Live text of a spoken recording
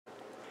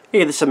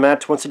Hey, this is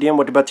Matt once again.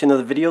 Welcome back to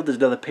another video. There's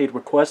another paid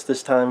request,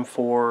 this time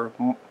for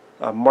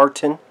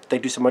Martin.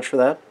 Thank you so much for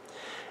that.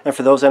 And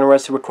for those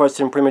interested,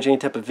 requesting pretty much any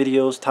type of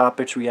videos,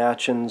 topics,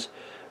 reactions,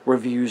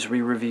 reviews,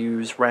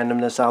 re-reviews,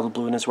 randomness, out of the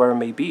blueness, wherever it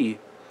may be,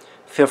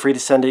 feel free to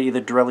send it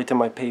either directly to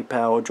my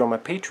PayPal or join my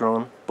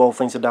Patreon. Both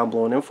links are down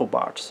below in the info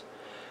box.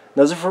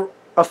 Now, there's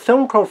a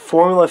film called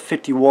Formula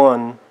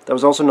 51 that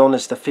was also known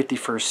as The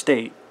 51st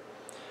State.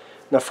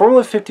 Now,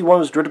 Formula 51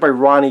 was directed by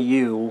Ronny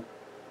Yu.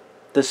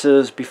 This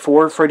is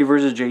before Freddy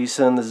vs.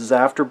 Jason. This is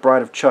after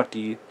Bride of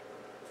Chucky.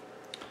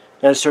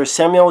 And it stars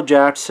Samuel L.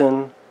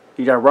 Jackson.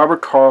 You got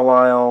Robert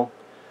Carlyle,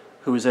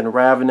 who was in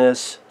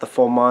Ravenous, The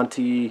Full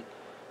Monty,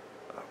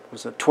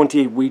 was it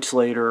 28 Weeks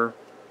Later.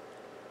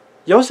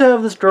 You also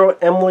have this girl,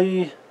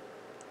 Emily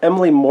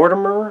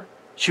Mortimer.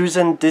 She was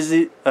in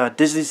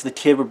Disney's The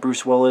Kid with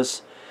Bruce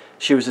Willis.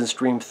 She was in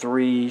Scream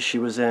 3. She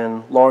was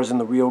in Lars and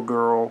the Real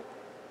Girl.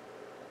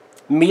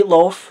 Meat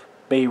Loaf,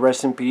 may he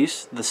rest in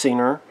peace, the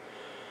singer.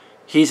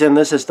 He's in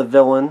this as the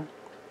villain,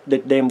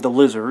 nicknamed the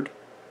Lizard.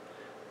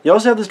 You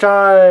also have this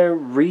guy,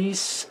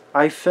 Rhys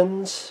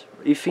Ifans,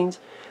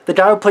 the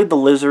guy who played the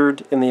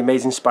Lizard in The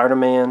Amazing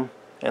Spider-Man,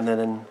 and then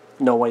in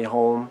No Way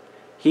Home.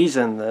 He's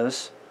in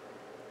this.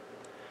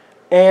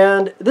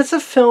 And this is a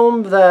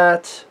film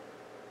that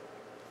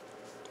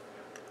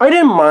I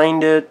didn't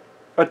mind it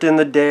at the end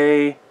of the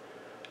day,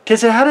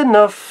 because it had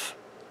enough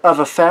of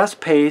a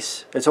fast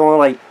pace. It's only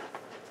like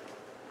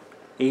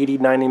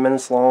 80-90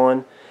 minutes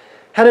long.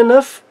 Had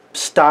enough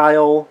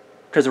style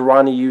because of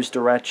Ronny Yu's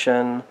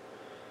direction.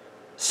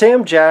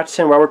 Sam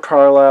Jackson, Robert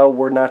Carlyle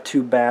were not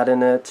too bad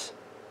in it.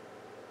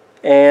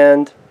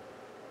 And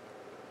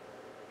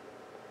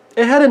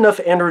it had enough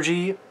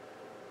energy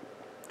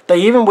that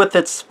even with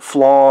its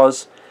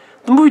flaws,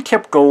 the movie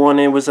kept going.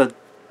 It was a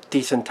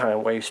decent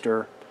time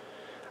waster.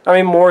 I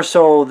mean, more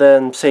so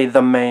than, say,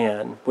 The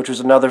Man, which was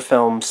another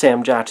film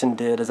Sam Jackson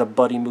did as a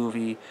buddy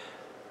movie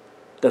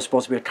that's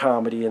supposed to be a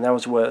comedy, and that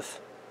was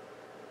with,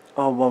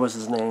 oh, what was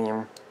his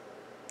name?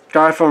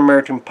 Guy from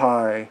American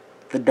Pie,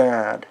 the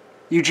dad,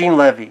 Eugene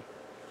Levy.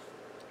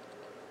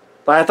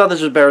 But I thought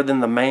this was better than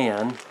The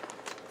Man.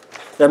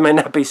 That may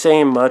not be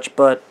saying much,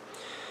 but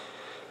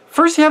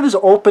first you have this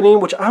opening,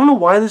 which I don't know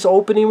why this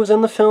opening was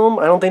in the film.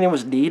 I don't think it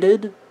was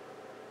needed.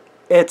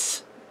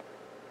 It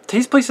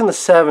takes place in the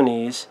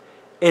 70s.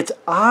 It's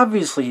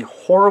obviously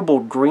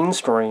horrible green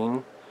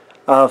screen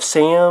of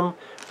Sam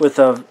with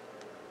a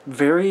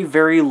very,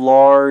 very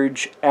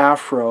large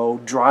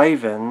afro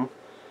driving,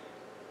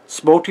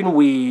 smoking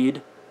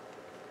weed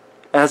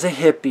as a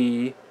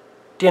hippie,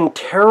 doing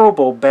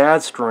terrible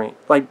bad screen.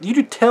 Like, you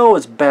could tell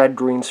it's bad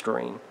green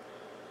screen.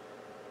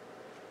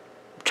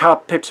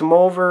 Cop picks him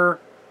over.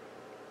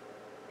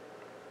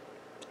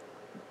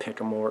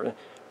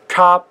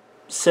 Cop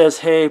says,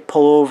 hey,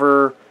 pull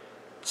over.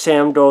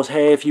 Sam goes,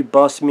 hey, if you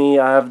bust me,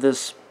 I have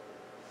this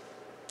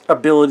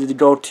ability to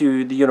go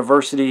to the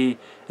university.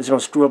 It's going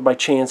to screw up my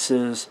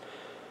chances.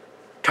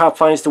 Cop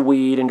finds the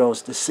weed and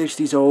goes, the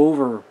 60's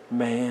over,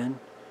 man.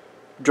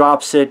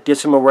 Drops it,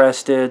 gets him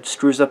arrested,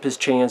 screws up his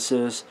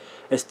chances.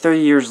 As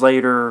 30 years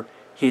later,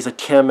 he's a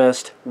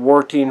chemist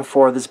working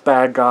for this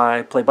bad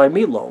guy played by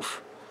Meat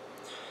Loaf,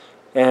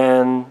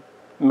 and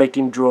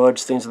making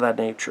drugs, things of that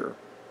nature.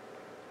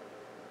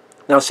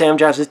 Now, Sam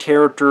Jackson's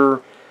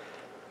character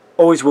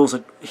always wears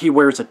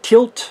a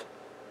kilt.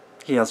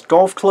 He has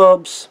golf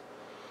clubs.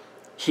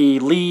 He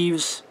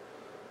leaves.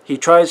 He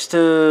tries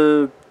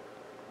to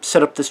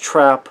set up this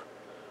trap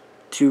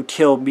to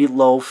kill Meat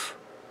Loaf,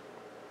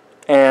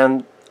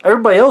 and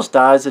everybody else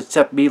dies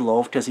except Meat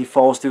Loaf because he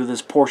falls through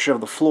this portion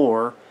of the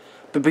floor.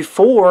 But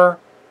before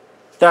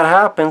that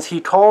happens,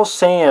 he calls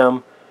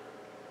Sam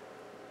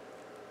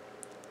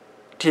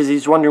because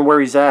he's wondering where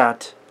he's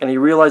at, and he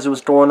realizes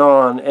what's going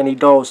on, and he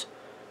goes,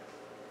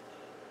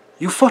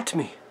 "You fucked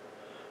me.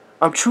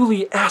 I'm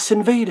truly ass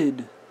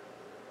invaded."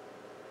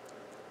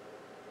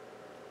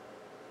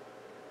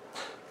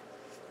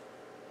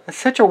 It's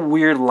such a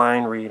weird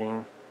line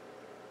reading.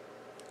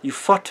 You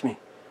fucked me.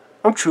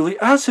 I'm truly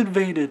ass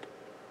invaded.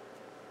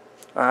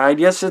 I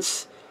guess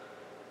it's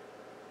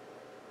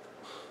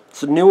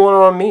a new one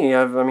on me.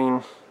 I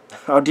mean,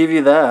 I'll give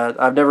you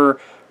that. I've never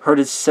heard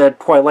it said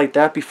quite like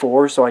that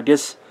before, so I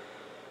guess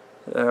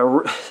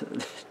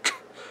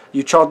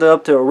you chalked it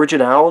up to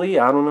originality?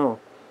 I don't know.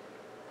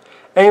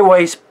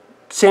 Anyways,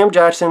 Sam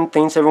Jackson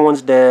thinks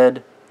everyone's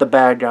dead, the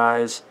bad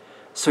guys,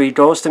 so he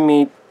goes to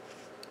meet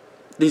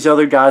these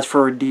other guys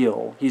for a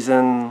deal. He's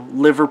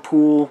in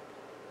Liverpool.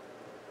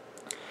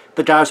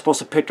 The guy who's supposed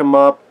to pick him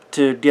up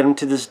to get him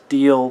to this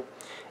deal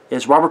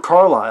is Robert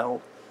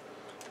Carlyle,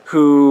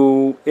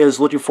 who is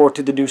looking forward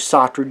to the new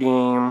soccer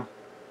game.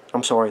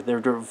 I'm sorry,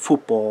 they're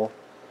football.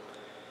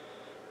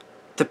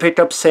 To pick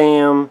up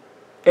Sam.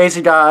 He's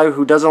a guy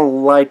who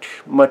doesn't like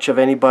much of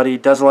anybody,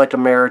 doesn't like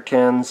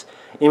Americans,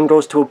 even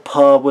goes to a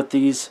pub with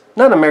these,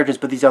 not Americans,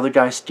 but these other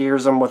guys,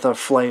 scares them with a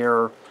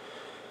flare,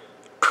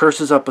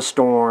 curses up a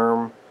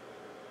storm,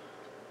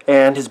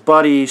 and his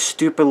buddy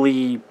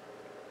stupidly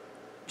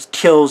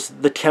kills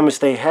the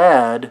chemist they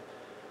had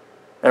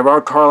And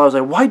Robert Carlyle's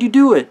like, why'd you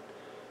do it?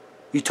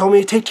 You told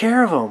me to take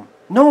care of him.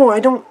 No, I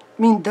don't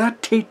mean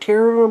that, take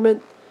care of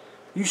him,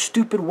 you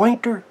stupid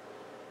wanker.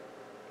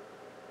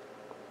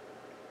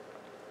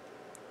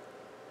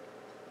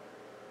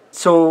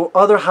 So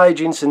other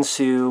hijinks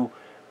ensue,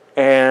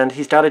 and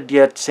he's got to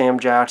get Sam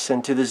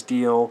Jackson to this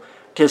deal,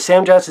 because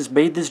Sam Jackson's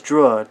made this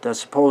drug that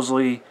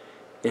supposedly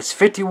is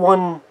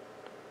 51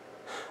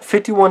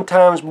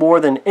 times more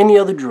than any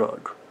other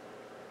drug.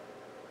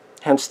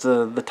 Hence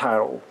the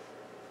title.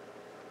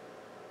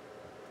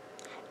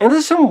 And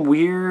there's some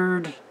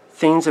weird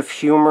things of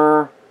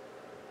humor,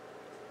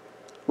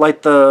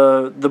 like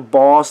the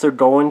boss they're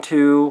going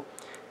to,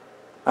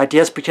 I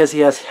guess because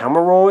he has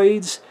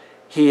hemorrhoids,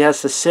 he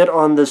has to sit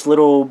on this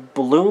little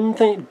balloon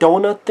thing,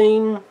 donut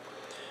thing,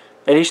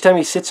 and each time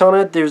he sits on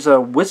it, there's a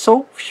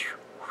whistle.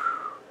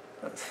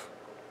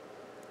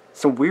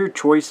 Some weird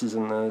choices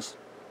in this.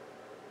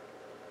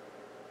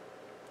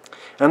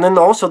 And then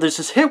also there's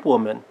this hit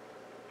woman,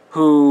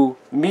 who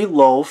Meat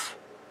Loaf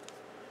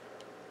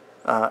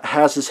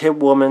has this hit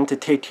woman to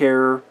take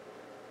care,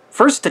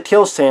 first to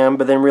kill Sam,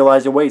 but then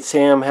realize that, wait,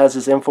 Sam has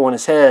his info in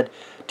his head,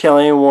 tell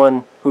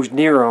anyone who's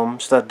near him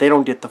so that they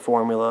don't get the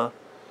formula.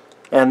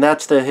 And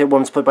that's the hit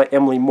woman's played by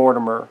Emily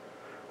Mortimer,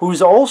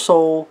 who's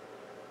also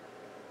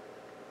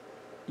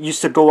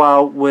used to go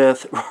out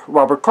with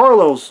Robert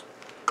Carlyle's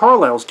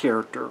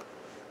character.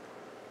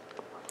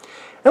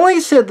 And like I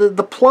said,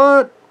 the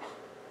plot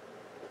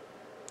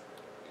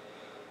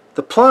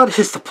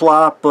is the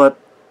plot, but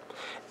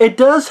it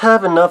does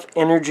have enough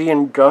energy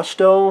and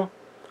gusto.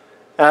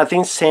 And I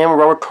think Sam and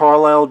Robert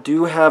Carlyle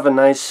do have a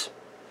nice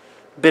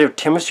bit of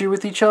chemistry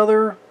with each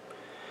other,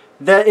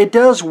 that it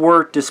does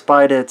work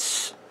despite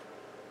its,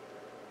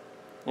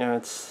 you know,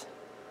 its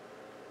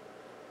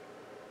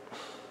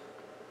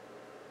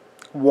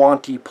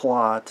wonky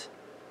plot.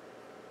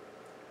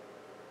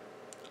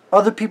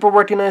 Other people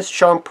recognize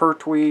Sean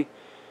Pertwee.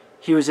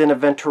 He was in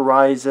Event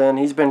Horizon.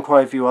 He's been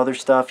quite a few other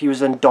stuff. He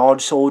was in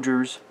Dog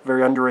Soldiers,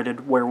 very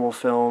underrated werewolf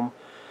film.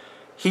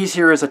 He's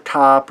here as a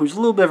cop who's a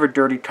little bit of a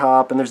dirty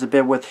cop, and there's a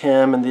bit with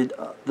him and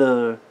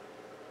the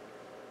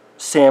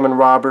Sam and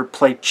Robert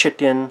play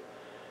chicken,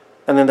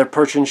 and then they're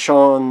approaching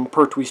Sean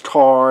Pertwee's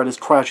car and is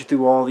crashing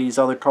through all these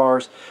other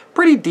cars.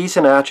 Pretty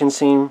decent action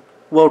scene,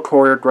 well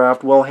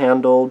choreographed, well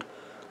handled.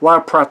 A lot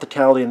of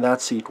practicality in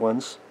that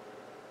sequence.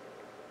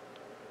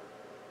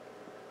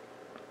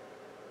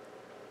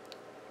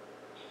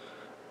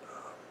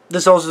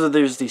 There's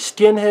the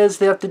skinheads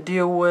they have to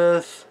deal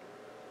with,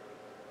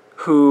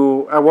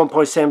 who at one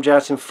point Sam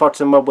Jackson fucks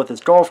them up with his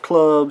golf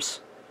clubs.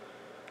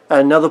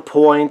 At another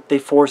point they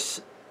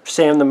force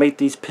Sam to make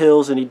these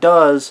pills, and he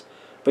does,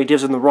 but he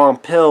gives them the wrong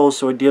pills,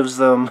 so he gives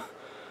them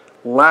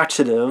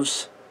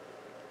laxatives.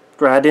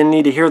 I didn't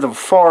need to hear them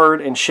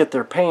fart and shit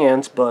their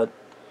pants, but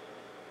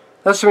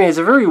that's, to me, it's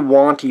a very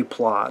wonky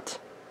plot.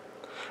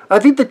 I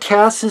think the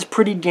cast is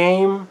pretty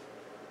game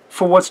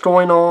for what's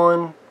going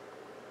on.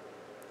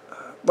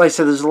 Like I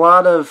said, there's a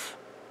lot of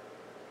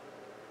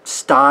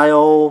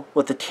style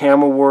with the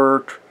camera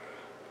work.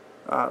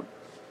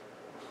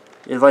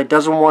 It like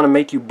doesn't want to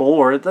make you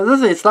bored.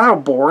 It's not a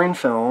boring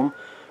film.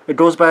 It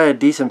goes by at a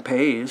decent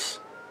pace.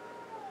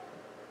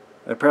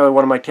 Apparently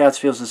one of my cats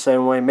feels the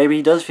same way. Maybe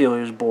he does feel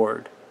he was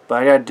bored,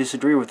 but I gotta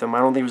disagree with him. I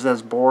don't think it was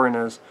as boring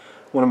as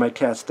one of my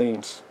cats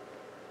thinks.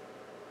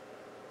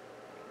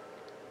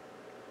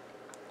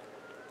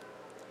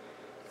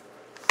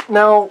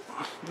 Now,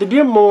 I'll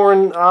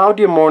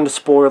get more into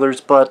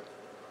spoilers, but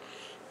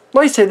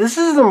like I say, this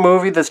is a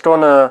movie that's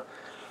gonna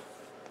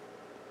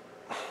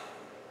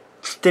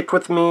stick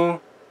with me.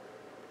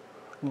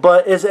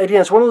 But again,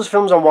 it's one of those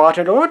films I'm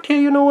watching, I go,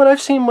 okay, you know what,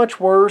 I've seen much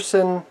worse,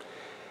 and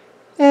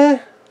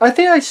I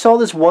think I saw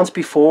this once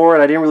before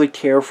and I didn't really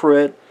care for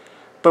it.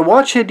 But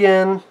watch it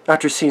again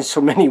after seeing so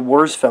many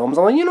worse films.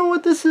 I'm like, you know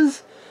what, this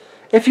is,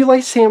 if you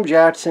like Sam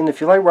Jackson, if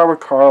you like Robert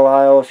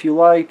Carlyle, if you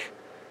like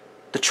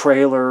the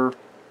trailer,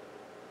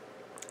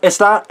 it's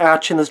not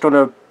action that's going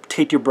to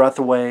take your breath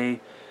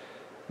away.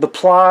 The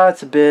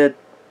plot's a bit,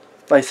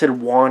 like I said,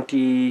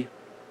 wonky.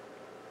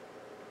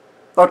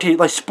 Okay,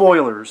 like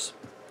spoilers.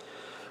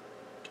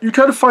 You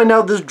kind of find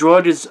out this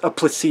drug is a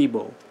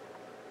placebo.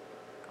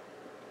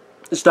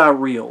 It's not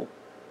real.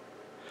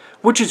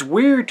 Which is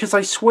weird, because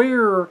I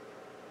swear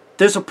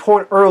there's a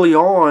point early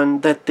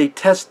on that they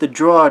test the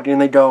drug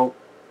and they go,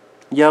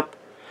 yep.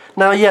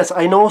 Now, yes,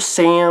 I know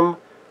Sam,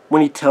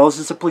 when he tells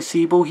us it's a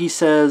placebo, he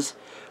says,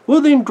 well,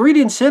 the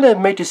ingredients in it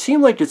make it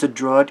seem like it's a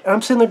drug. And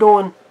I'm sitting there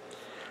going,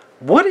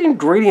 what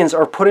ingredients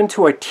are put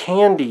into a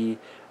candy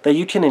that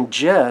you can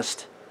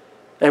ingest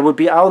and would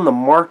be out on the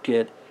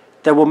market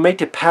that will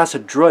make it pass a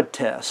drug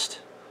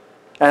test?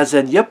 As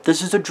in, yep,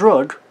 this is a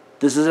drug.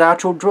 This is an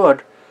actual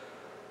drug.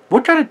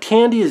 What kind of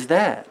candy is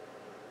that?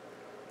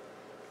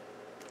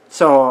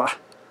 So,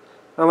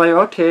 I'm like,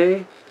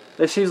 okay,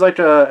 it seems like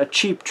a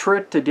cheap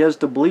trick to get us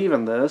to believe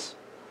in this.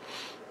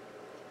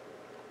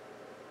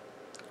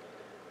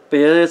 But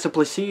it's a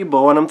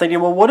placebo, and I'm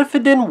thinking, well, what if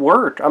it didn't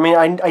work? I mean,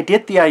 I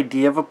get the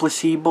idea of a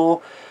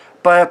placebo,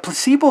 but a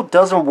placebo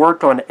doesn't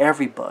work on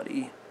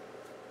everybody.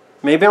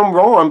 Maybe I'm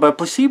wrong, but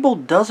placebo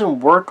doesn't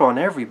work on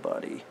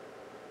everybody.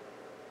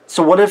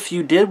 So what if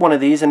you did one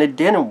of these and it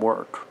didn't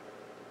work?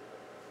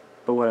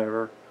 But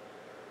whatever.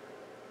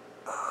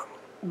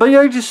 But yeah,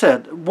 like I just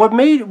said,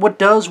 what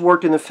does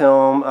work in the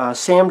film,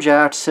 Sam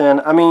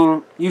Jackson, I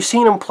mean, you've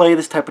seen him play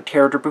this type of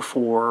character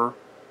before.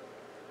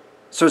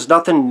 So it's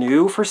nothing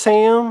new for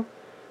Sam.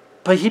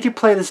 But he did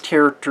play this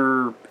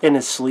character in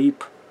his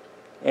sleep.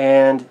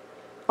 And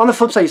on the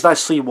flip side, he's not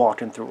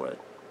sleepwalking through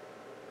it.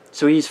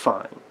 So he's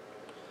fine.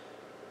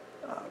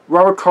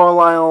 Robert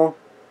Carlyle,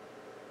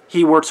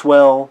 he works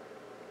well.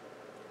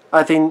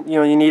 I think, you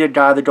know, you need a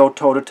guy to go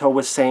toe-to-toe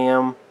with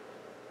Sam.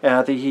 And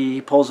I think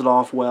he pulls it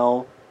off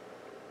well.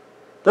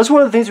 That's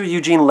one of the things with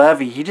Eugene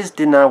Levy. He just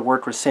did not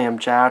work with Sam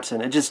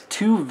Jackson. It's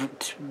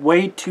just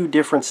way too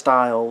different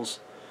styles.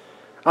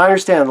 I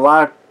understand a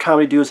lot of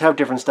comedy duos have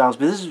different styles,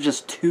 but this is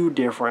just too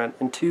different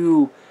and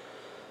two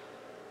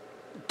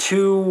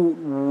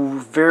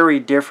very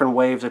different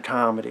waves of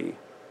comedy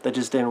that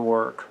just didn't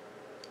work.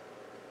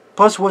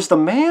 Plus, was the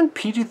man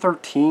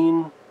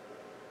PG-13?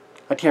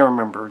 I can't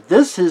remember.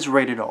 This is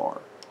rated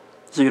R,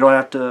 so you don't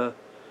have to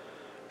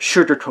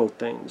sugarcoat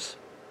things.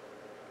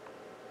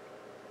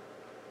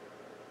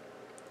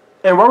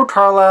 And Robert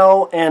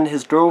Carlyle and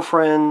his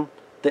girlfriend,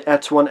 the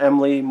ex-one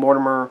Emily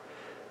Mortimer,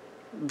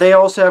 they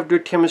also have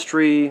good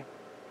chemistry.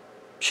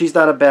 She's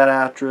not a bad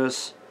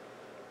actress.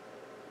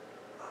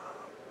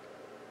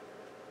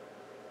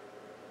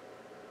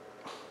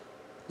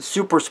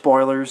 Super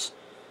spoilers.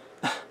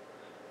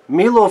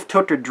 Meat Loaf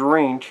took a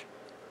drink,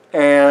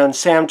 and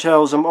Sam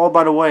tells him, oh,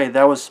 by the way,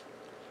 that was,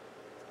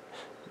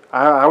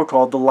 I would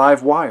call it the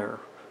live wire.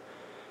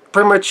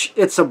 Pretty much,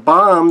 it's a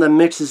bomb that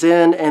mixes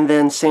in, and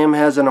then Sam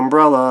has an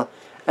umbrella,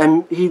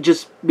 and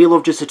Meat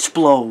Loaf just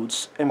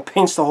explodes and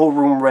paints the whole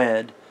room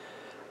red.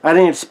 I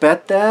didn't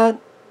expect that,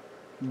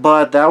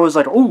 but that was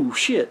like, oh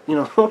shit, you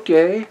know,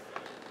 okay.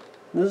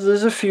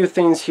 There's a few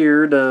things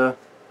here to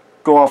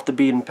go off the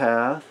beaten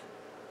path.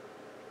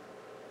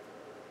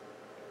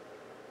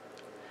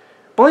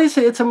 But like I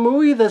say, it's a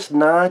movie that's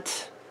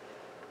not...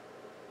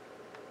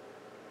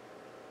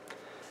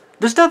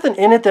 There's nothing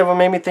in it that would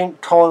make me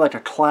call it like a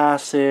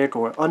classic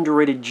or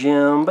underrated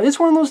gem, but it's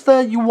one of those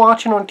that you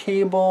watch it on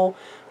cable,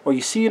 or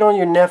you see it on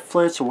your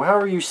Netflix, or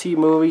however you see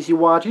movies you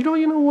watch. You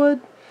know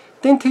what?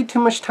 Didn't take too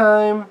much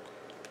time.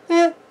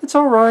 It's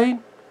alright.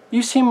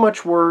 You've seen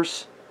much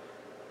worse.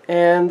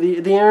 And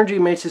the energy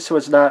makes it so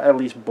it's not at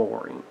least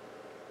boring.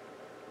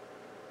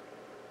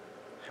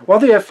 One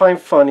thing I find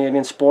funny,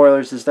 again,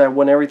 spoilers, is that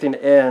when everything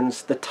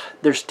ends,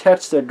 there's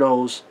text that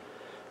goes,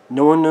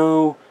 no one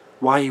knew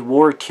why he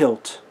wore a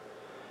kilt.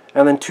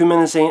 And then 2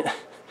 minutes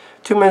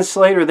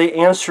later, they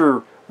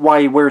answer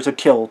why he wears a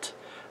kilt.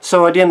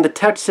 So again, the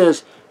text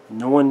says,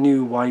 no one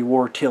knew why he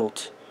wore a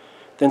kilt.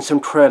 Then some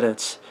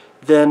credits.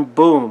 Then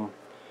boom,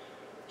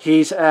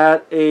 he's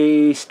at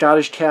a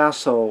Scottish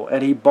castle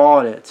and he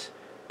bought it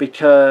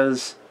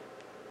because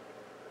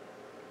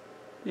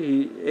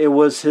it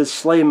was his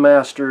slave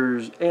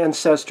master's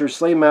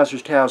slave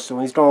master's castle,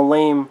 and he's going to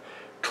lay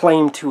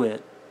claim to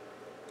it.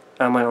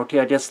 And I'm like, okay,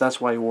 I guess that's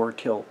why he wore a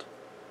kilt.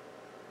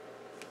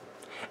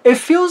 It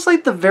feels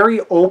like the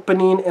very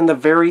opening and the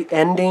very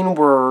ending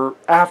were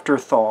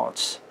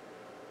afterthoughts.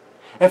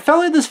 It felt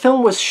like this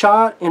film was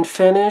shot and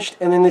finished,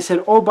 and then they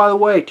said, oh, by the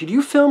way, could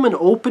you film an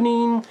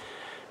opening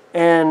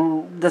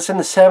and that's in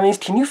the 70s?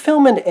 Can you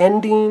film an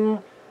ending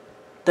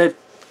that...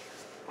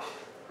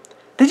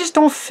 They just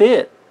don't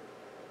fit.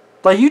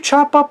 Like, you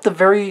chop up the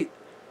very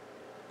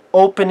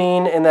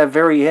opening and that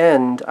very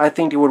end, I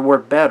think it would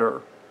work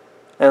better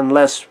and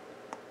less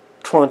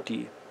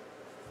clunky.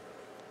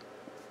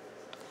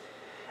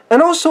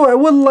 And also, I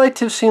would like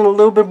to have seen a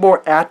little bit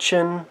more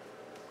action.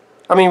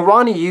 I mean,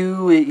 Ronny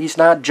Yu, he's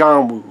not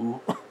John Woo.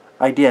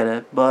 I get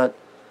it, but...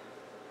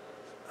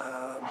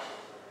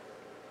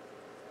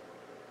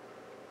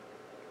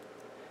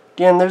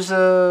 again, there's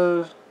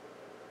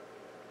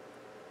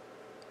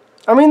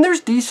I mean, there's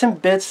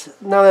decent bits,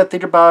 now that I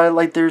think about it.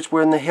 Like, there's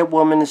when the hit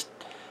woman is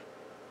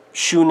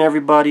shooting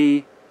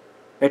everybody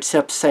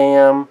except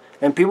Sam.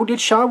 And people get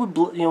shot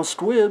with,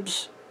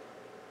 squibs.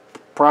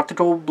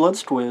 Practical blood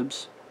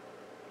squibs.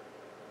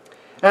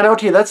 And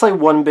okay, that's like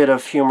one bit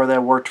of humor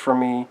that worked for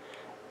me,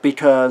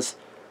 because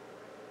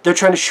they're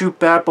trying to shoot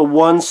back, but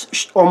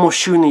one's almost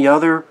shooting the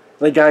other.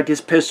 The guy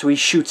gets pissed, so he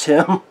shoots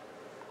him.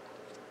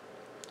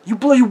 You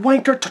bloody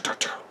wanker!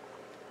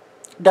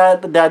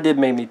 That did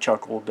make me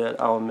chuckle a bit,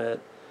 I'll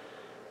admit.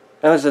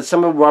 And as I said,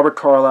 some of Robert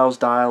Carlyle's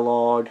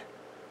dialogue,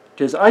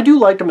 because I do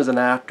like him as an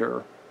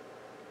actor.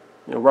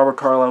 You know, Robert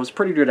Carlyle was a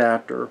pretty good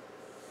actor.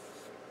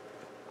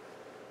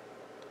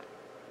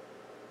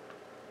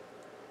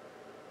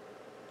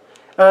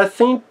 And I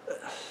think,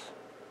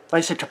 like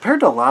I said, compared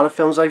to a lot of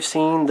films I've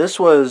seen, this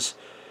was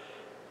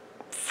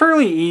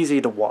fairly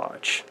easy to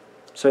watch.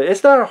 So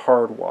it's not a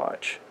hard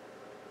watch.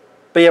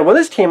 But yeah, when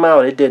this came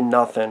out, it did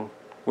nothing.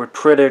 Where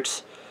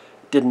critics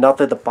did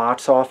nothing at the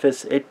box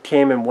office. It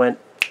came and went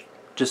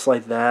just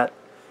like that.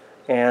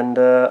 And,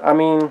 I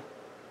mean,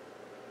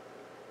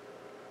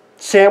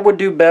 Sam would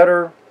do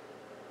better.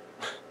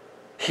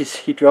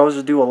 he could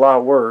always do a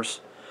lot worse.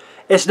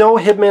 It's no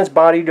Hitman's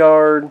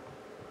Bodyguard.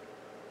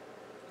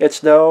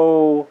 It's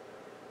no,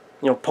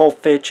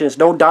 Pulp Fiction. It's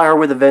no Die Hard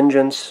with a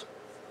Vengeance.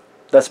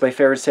 That's my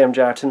favorite Sam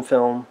Jackson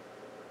film.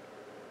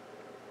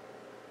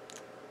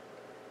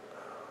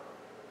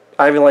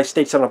 I even like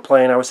Snakes on a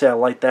Plane. I would say I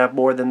like that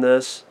more than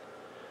this.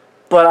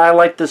 But I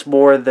like this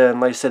more than,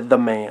 like I said, The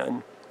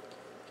Man.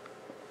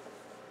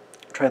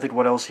 I'm trying to think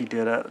what else he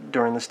did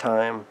during this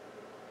time.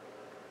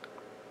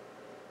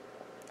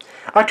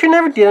 I could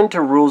never get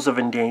into Rules of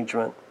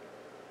Engagement.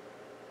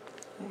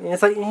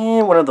 It's like,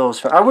 one of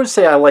those. I would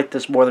say I like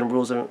this more than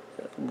Rules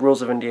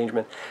of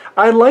Engagement.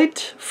 I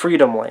liked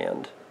Freedom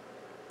Land.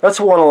 That's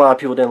the one a lot of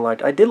people didn't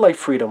like. I did like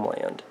Freedom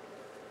Land.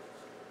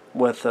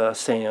 With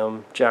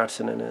Sam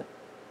Jackson in it.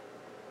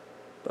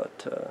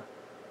 But,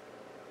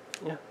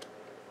 yeah.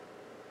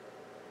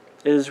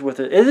 It is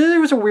with it. It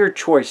was a weird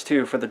choice,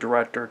 too, for the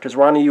director. Because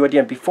Ronny Yu,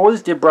 again, before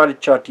this did Bride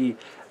of Chucky,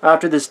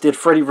 after this did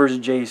Freddy vs.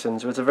 Jason.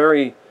 So it's a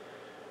very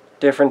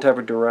different type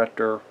of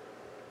director.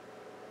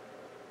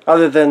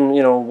 Other than,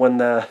 when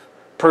the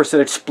person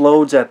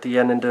explodes at the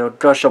end into a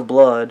gush of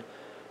blood.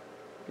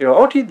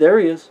 Okay, there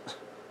he is.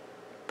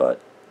 But,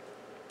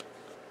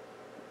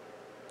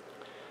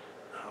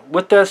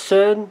 with that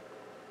said,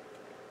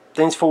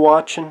 thanks for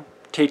watching.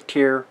 Take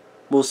care.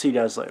 We'll see you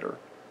guys later.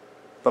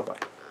 Bye-bye.